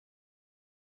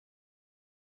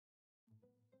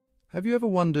Have you ever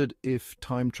wondered if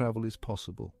time travel is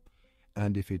possible?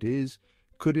 And if it is,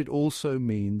 could it also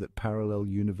mean that parallel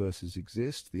universes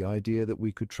exist? The idea that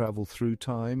we could travel through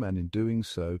time and in doing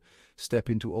so, step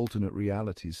into alternate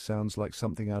realities sounds like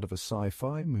something out of a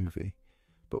sci-fi movie.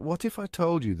 But what if I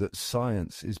told you that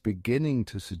science is beginning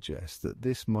to suggest that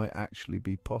this might actually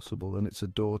be possible and it's a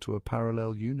door to a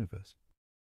parallel universe?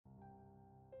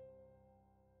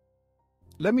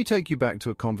 Let me take you back to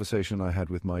a conversation I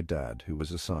had with my dad, who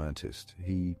was a scientist.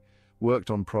 He worked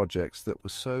on projects that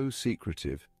were so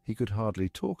secretive he could hardly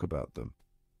talk about them.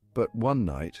 But one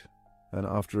night, and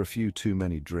after a few too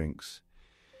many drinks,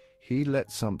 he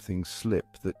let something slip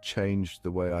that changed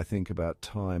the way I think about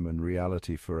time and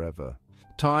reality forever.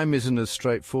 Time isn't as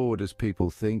straightforward as people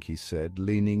think, he said,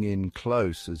 leaning in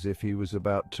close as if he was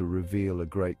about to reveal a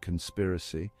great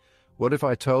conspiracy. What if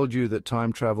I told you that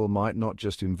time travel might not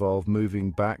just involve moving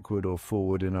backward or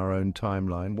forward in our own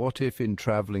timeline? What if in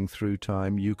traveling through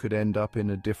time you could end up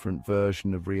in a different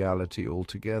version of reality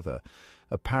altogether?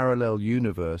 A parallel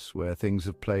universe where things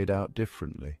have played out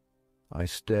differently. I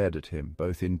stared at him,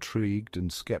 both intrigued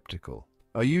and skeptical.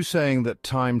 Are you saying that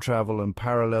time travel and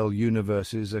parallel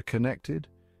universes are connected?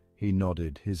 He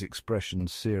nodded, his expression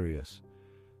serious.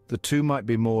 The two might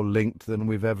be more linked than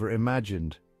we've ever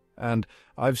imagined. And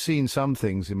I've seen some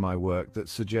things in my work that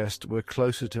suggest we're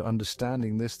closer to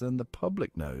understanding this than the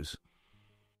public knows.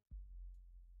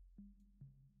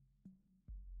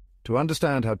 To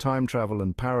understand how time travel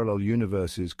and parallel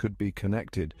universes could be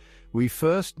connected, we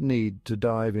first need to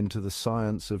dive into the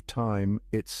science of time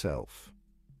itself.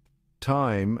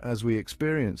 Time, as we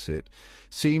experience it,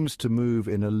 seems to move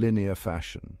in a linear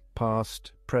fashion,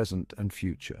 past, present, and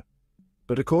future.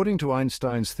 But according to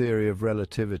Einstein's theory of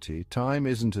relativity, time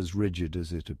isn't as rigid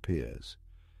as it appears.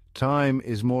 Time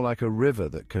is more like a river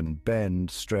that can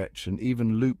bend, stretch, and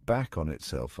even loop back on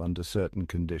itself under certain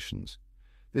conditions.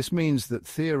 This means that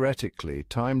theoretically,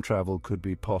 time travel could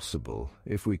be possible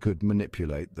if we could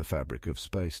manipulate the fabric of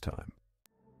space-time.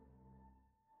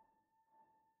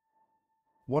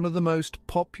 One of the most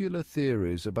popular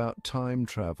theories about time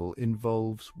travel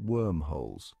involves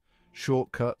wormholes.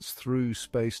 Shortcuts through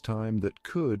space-time that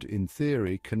could, in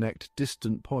theory, connect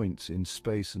distant points in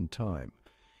space and time.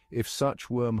 If such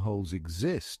wormholes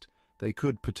exist, they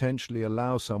could potentially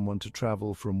allow someone to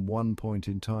travel from one point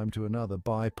in time to another,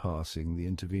 bypassing the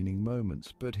intervening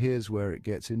moments. But here's where it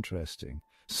gets interesting.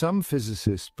 Some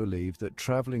physicists believe that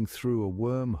traveling through a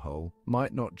wormhole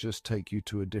might not just take you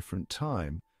to a different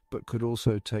time, but could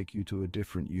also take you to a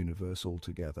different universe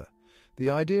altogether. The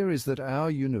idea is that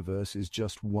our universe is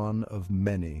just one of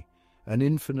many, an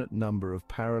infinite number of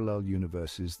parallel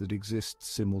universes that exist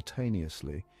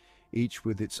simultaneously, each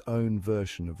with its own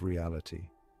version of reality.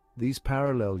 These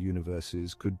parallel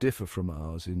universes could differ from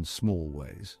ours in small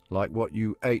ways, like what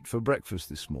you ate for breakfast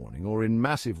this morning, or in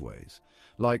massive ways,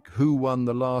 like who won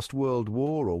the last World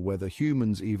War or whether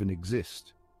humans even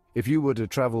exist. If you were to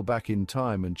travel back in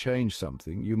time and change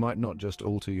something, you might not just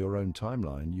alter your own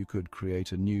timeline, you could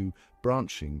create a new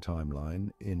branching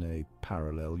timeline in a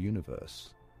parallel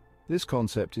universe. This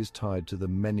concept is tied to the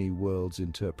many worlds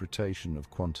interpretation of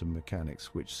quantum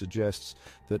mechanics, which suggests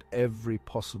that every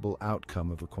possible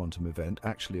outcome of a quantum event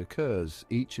actually occurs,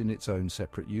 each in its own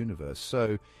separate universe.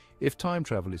 So, if time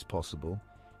travel is possible,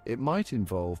 it might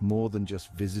involve more than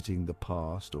just visiting the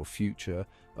past or future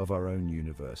of our own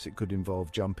universe. It could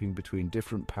involve jumping between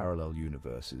different parallel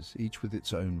universes, each with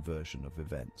its own version of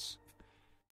events.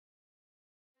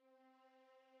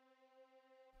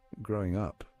 Growing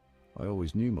up, I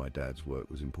always knew my dad's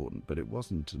work was important, but it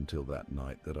wasn't until that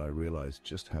night that I realized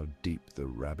just how deep the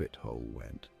rabbit hole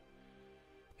went.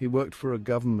 He worked for a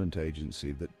government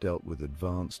agency that dealt with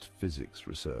advanced physics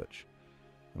research.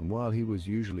 And while he was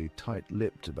usually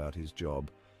tight-lipped about his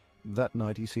job, that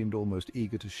night he seemed almost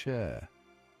eager to share.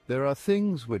 "There are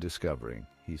things we're discovering,"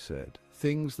 he said,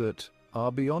 "things that are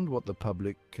beyond what the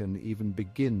public can even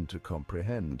begin to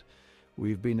comprehend.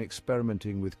 We've been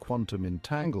experimenting with quantum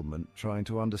entanglement, trying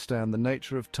to understand the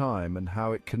nature of time and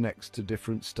how it connects to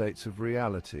different states of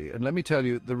reality. And let me tell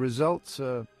you, the results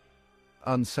are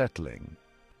unsettling."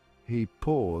 He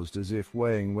paused as if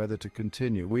weighing whether to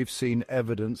continue. "We've seen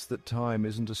evidence that time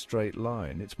isn't a straight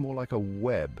line. It's more like a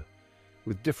web,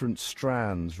 with different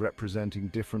strands representing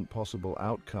different possible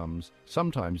outcomes.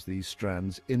 Sometimes these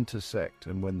strands intersect,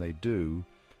 and when they do,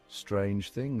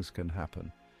 strange things can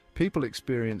happen. People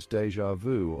experience déjà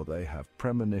vu, or they have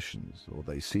premonitions, or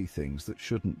they see things that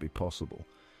shouldn't be possible."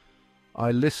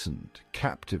 I listened,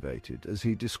 captivated, as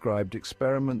he described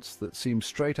experiments that seemed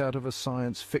straight out of a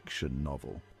science fiction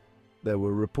novel. There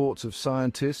were reports of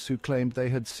scientists who claimed they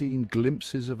had seen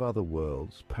glimpses of other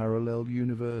worlds, parallel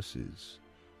universes,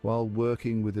 while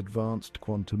working with advanced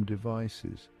quantum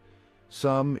devices.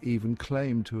 Some even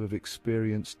claimed to have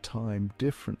experienced time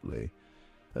differently,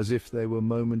 as if they were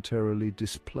momentarily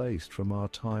displaced from our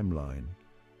timeline.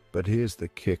 But here's the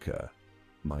kicker,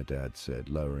 my dad said,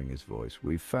 lowering his voice.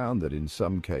 We've found that in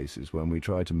some cases, when we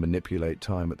try to manipulate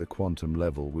time at the quantum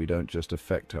level, we don't just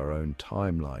affect our own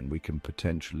timeline, we can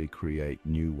potentially create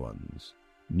new ones,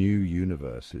 new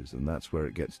universes, and that's where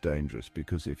it gets dangerous,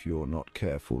 because if you're not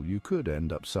careful, you could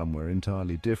end up somewhere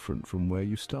entirely different from where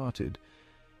you started.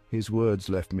 His words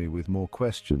left me with more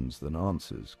questions than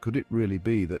answers. Could it really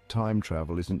be that time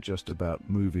travel isn't just about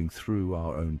moving through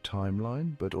our own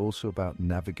timeline, but also about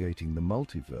navigating the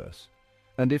multiverse?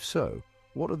 And if so,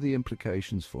 what are the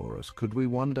implications for us? Could we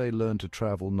one day learn to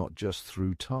travel not just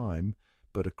through time,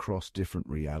 but across different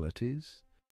realities?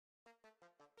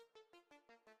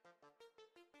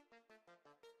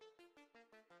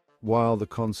 While the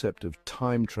concept of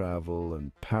time travel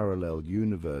and parallel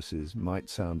universes might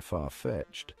sound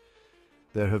far-fetched,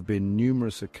 there have been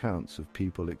numerous accounts of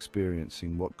people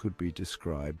experiencing what could be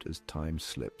described as time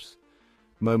slips.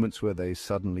 Moments where they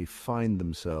suddenly find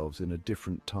themselves in a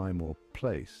different time or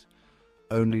place,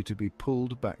 only to be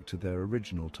pulled back to their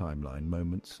original timeline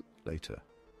moments later.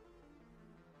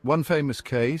 One famous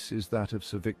case is that of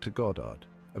Sir Victor Goddard,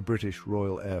 a British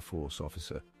Royal Air Force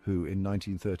officer who in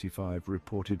 1935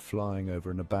 reported flying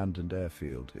over an abandoned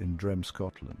airfield in Drem,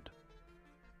 Scotland.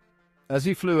 As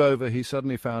he flew over, he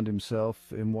suddenly found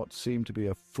himself in what seemed to be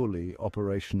a fully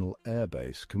operational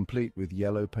airbase, complete with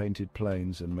yellow-painted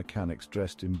planes and mechanics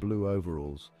dressed in blue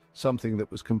overalls, something that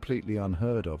was completely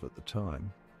unheard of at the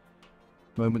time.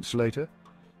 Moments later,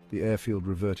 the airfield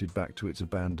reverted back to its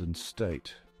abandoned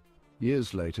state.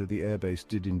 Years later, the airbase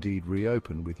did indeed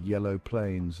reopen, with yellow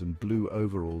planes and blue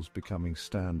overalls becoming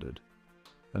standard.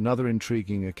 Another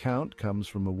intriguing account comes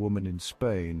from a woman in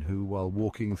Spain who, while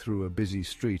walking through a busy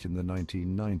street in the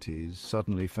 1990s,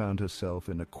 suddenly found herself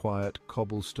in a quiet,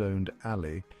 cobblestoned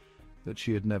alley that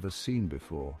she had never seen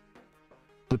before.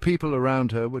 The people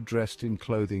around her were dressed in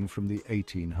clothing from the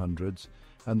 1800s,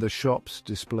 and the shops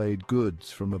displayed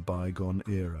goods from a bygone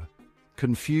era.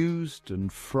 Confused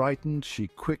and frightened, she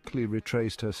quickly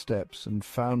retraced her steps and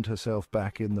found herself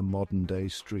back in the modern-day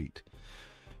street.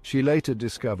 She later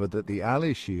discovered that the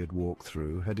alley she had walked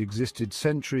through had existed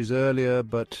centuries earlier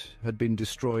but had been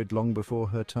destroyed long before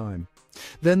her time.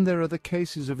 Then there are the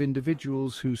cases of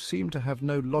individuals who seem to have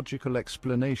no logical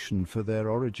explanation for their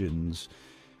origins,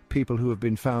 people who have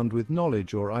been found with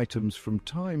knowledge or items from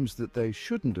times that they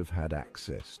shouldn't have had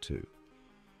access to.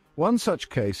 One such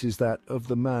case is that of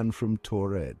the man from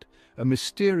Taured, a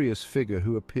mysterious figure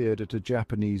who appeared at a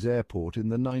Japanese airport in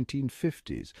the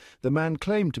 1950s. The man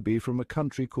claimed to be from a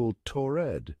country called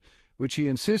Taured, which he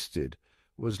insisted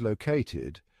was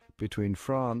located between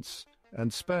France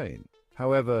and Spain.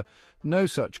 However, no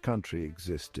such country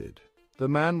existed. The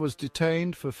man was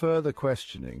detained for further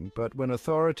questioning, but when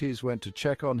authorities went to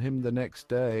check on him the next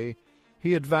day,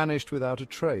 he had vanished without a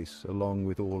trace, along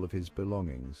with all of his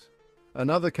belongings.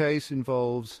 Another case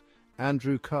involves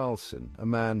Andrew Carlson, a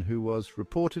man who was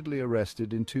reportedly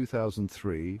arrested in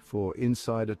 2003 for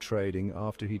insider trading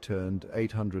after he turned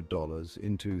 $800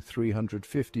 into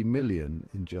 $350 million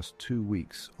in just 2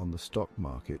 weeks on the stock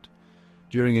market.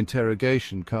 During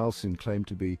interrogation, Carlson claimed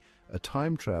to be a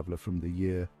time traveler from the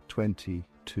year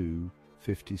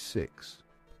 2256,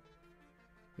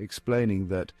 explaining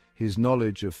that his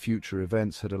knowledge of future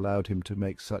events had allowed him to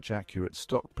make such accurate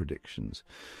stock predictions.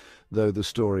 Though the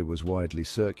story was widely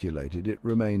circulated, it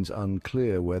remains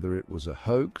unclear whether it was a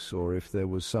hoax or if there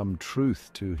was some truth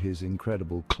to his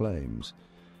incredible claims.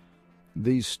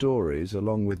 These stories,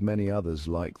 along with many others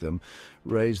like them,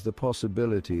 raise the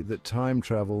possibility that time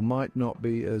travel might not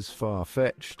be as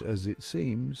far-fetched as it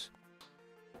seems.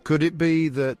 Could it be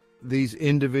that these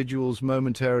individuals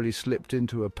momentarily slipped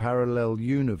into a parallel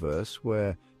universe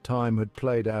where time had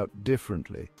played out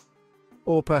differently?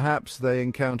 Or perhaps they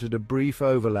encountered a brief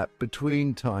overlap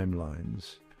between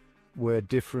timelines, where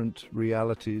different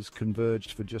realities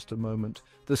converged for just a moment.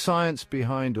 The science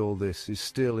behind all this is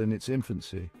still in its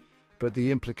infancy, but the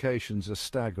implications are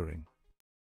staggering.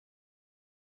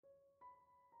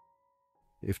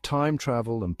 If time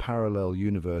travel and parallel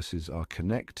universes are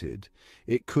connected,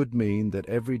 it could mean that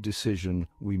every decision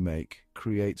we make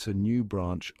creates a new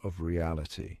branch of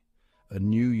reality, a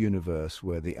new universe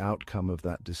where the outcome of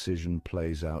that decision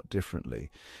plays out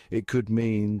differently. It could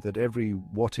mean that every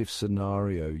what-if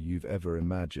scenario you've ever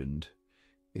imagined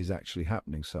is actually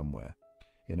happening somewhere,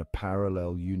 in a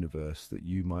parallel universe that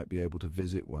you might be able to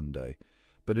visit one day.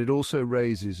 but it also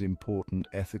raises important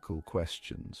ethical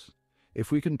questions.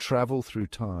 If we can travel through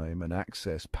time and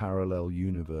access parallel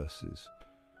universes,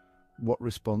 what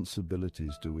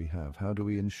responsibilities do we have? How do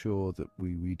we ensure that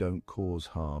we don't cause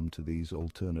harm to these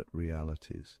alternate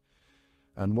realities?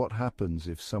 And what happens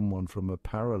if someone from a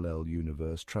parallel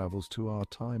universe travels to our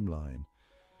timeline?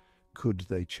 Could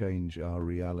they change our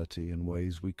reality in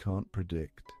ways we can't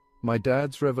predict? My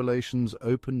dad's revelations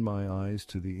opened my eyes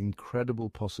to the incredible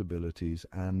possibilities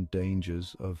and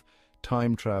dangers of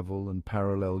time travel and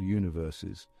parallel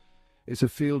universes. It's a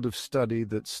field of study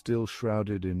that's still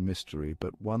shrouded in mystery,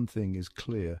 but one thing is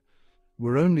clear.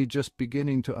 We're only just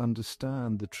beginning to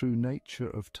understand the true nature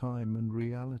of time and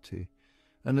reality.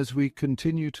 And as we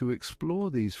continue to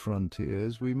explore these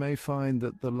frontiers, we may find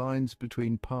that the lines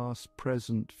between past,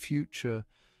 present, future,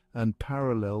 and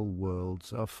parallel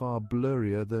worlds are far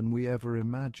blurrier than we ever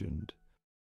imagined.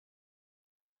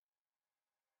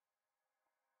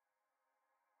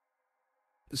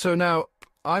 So now,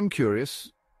 I'm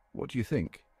curious, what do you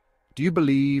think? Do you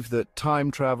believe that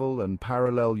time travel and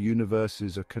parallel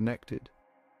universes are connected?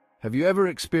 Have you ever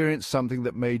experienced something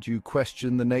that made you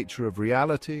question the nature of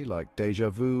reality, like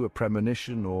déjà vu, a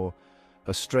premonition, or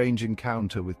a strange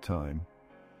encounter with time?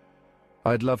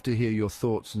 I'd love to hear your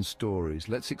thoughts and stories.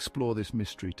 Let's explore this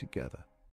mystery together.